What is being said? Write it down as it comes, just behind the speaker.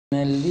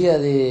el día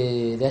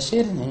de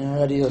ayer, en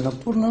horario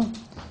nocturno,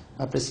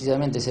 más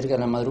precisamente cerca de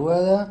la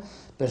madrugada,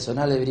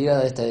 personal de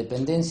brigada de esta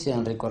dependencia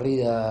en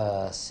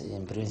recorridas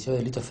en prevención de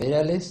delitos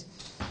federales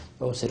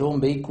observó un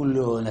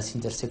vehículo en las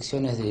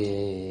intersecciones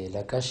de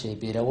la calle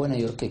PIEDRA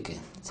y ORKEKE,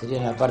 sería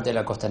en la parte de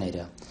la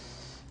costanera,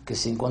 que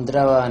se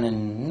encontraban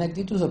en una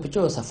actitud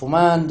sospechosa,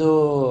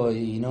 fumando,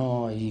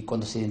 y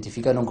cuando se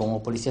identificaron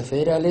como policías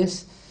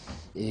federales,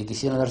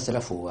 quisieron darse a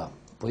la fuga.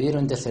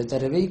 Pudieron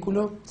interceptar el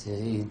vehículo, se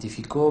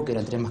identificó que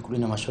eran 3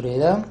 masculinos mayores de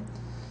edad,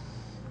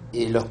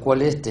 los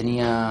cuales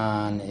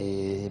tenían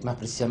más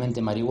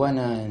precisamente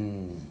marihuana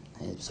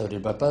sobre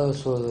el papado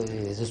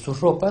de sus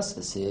ropas.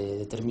 Se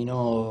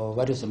determinó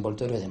varios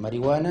envoltorios de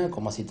marihuana,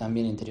 como así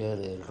también interior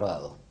del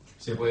rodado.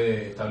 ¿Se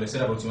puede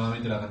establecer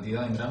aproximadamente la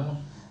cantidad en gramos?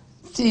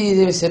 Sí,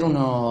 debe ser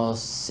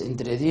unos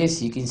entre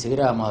 10 y 15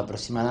 gramos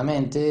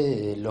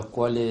aproximadamente, los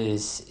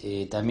cuales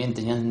también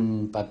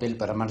tenían papel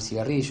para armar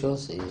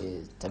cigarrillos,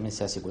 también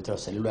se ha secuestrado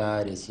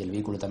celulares y el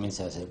vehículo también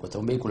se ha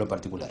secuestrado, un vehículo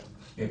particular.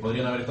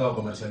 ¿Podrían haber estado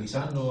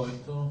comercializando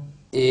esto?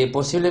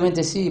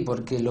 Posiblemente sí,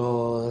 porque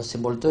los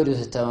envoltorios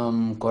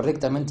estaban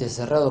correctamente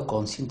cerrados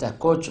con cintas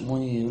scotch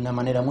de una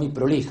manera muy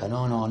prolija,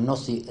 no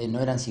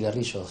eran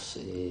cigarrillos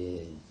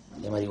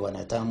de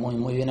marihuana, estaban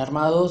muy bien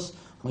armados,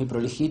 muy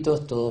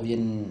prolijitos, todos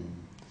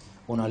bien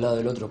uno al lado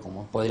del otro,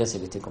 como podría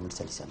ser que esté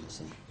comercializando.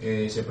 Sí.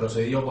 ¿Se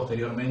procedió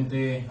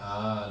posteriormente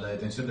a la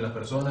detención de las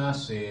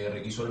personas? ¿Se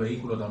requisó el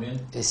vehículo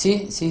también?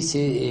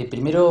 Sí.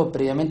 Primero,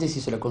 previamente se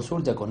hizo la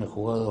consulta con el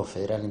juzgado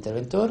federal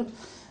interventor,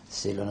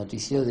 se lo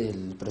notició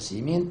del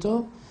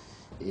procedimiento,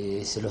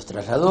 se los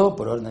trasladó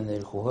por orden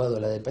del juzgado a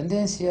la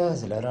dependencia,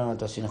 se lograron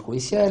actuaciones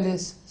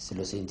judiciales, se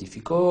los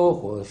identificó,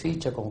 juego de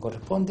ficha como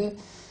corresponde,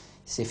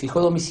 se fijó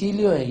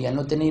domicilio y al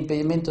no tener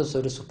impedimentos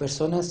sobre sus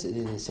personas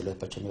se lo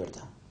despachó en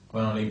libertad.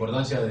 Bueno, la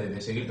importancia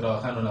de seguir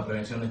trabajando en la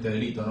prevención de este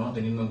delito, ¿no?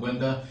 Teniendo en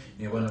cuenta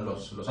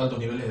los altos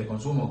niveles de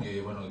consumo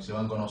que se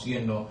van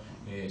conociendo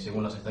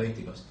según las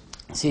estadísticas.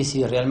 Sí,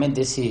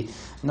 realmente sí,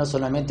 no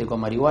solamente con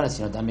marihuana,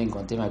 sino también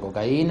con tema de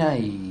cocaína,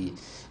 y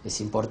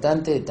es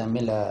importante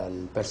también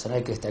el personal,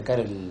 hay que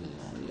destacar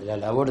la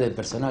labor del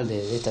personal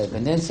de esta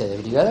dependencia, de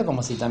brigada,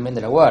 como así también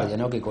de la guardia,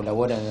 ¿no? Que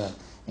colabora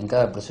en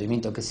cada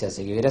procedimiento que se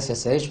hace, que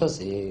gracias a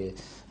ellos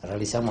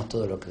realizamos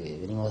todo lo que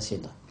venimos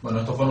haciendo.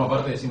 Bueno, esto forma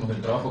parte, decimos,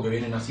 del trabajo que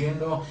vienen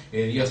haciendo.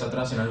 Días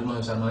atrás en algunos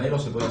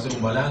desarmaderos, ¿se puede hacer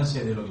un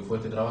balance de lo que fue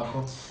este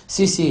trabajo?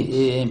 Sí,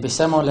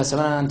 empezamos la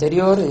semana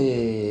anterior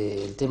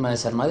el tema de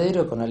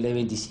desarmadero con la ley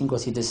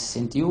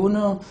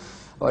 25761,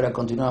 ahora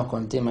continuamos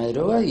con el tema de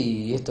drogas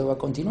y esto va a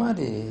continuar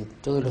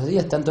todos los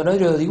días, tanto en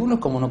horarios diurnos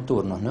como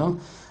nocturnos, ¿no?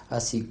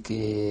 Así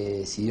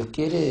que, si Dios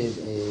quiere,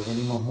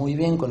 venimos muy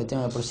bien con el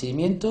tema del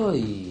procedimiento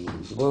y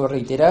vuelvo a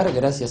reiterar,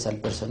 gracias al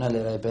personal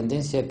de la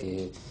dependencia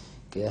que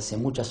hace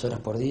muchas horas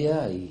por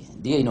día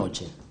y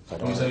noche.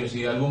 Comisario,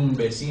 si algún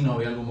vecino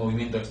ve algún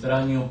movimiento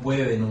extraño,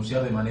 ¿puede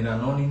denunciar de manera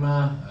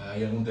anónima?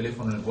 ¿Hay algún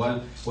teléfono en el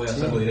cual puede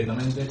hacerlo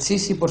directamente?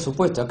 Sí, por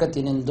supuesto. Acá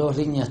tienen 2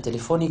 líneas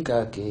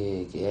telefónicas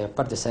que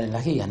aparte salen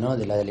las guías, ¿no?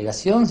 De la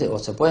delegación, o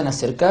se pueden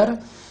acercar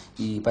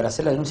y para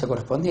hacer la denuncia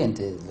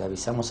correspondiente. Le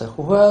avisamos al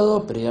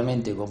juzgado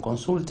previamente con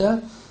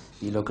consulta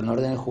y lo que nos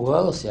ordene el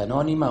juzgado, sea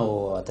anónima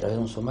o a través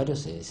de un sumario,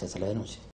 se hace la denuncia.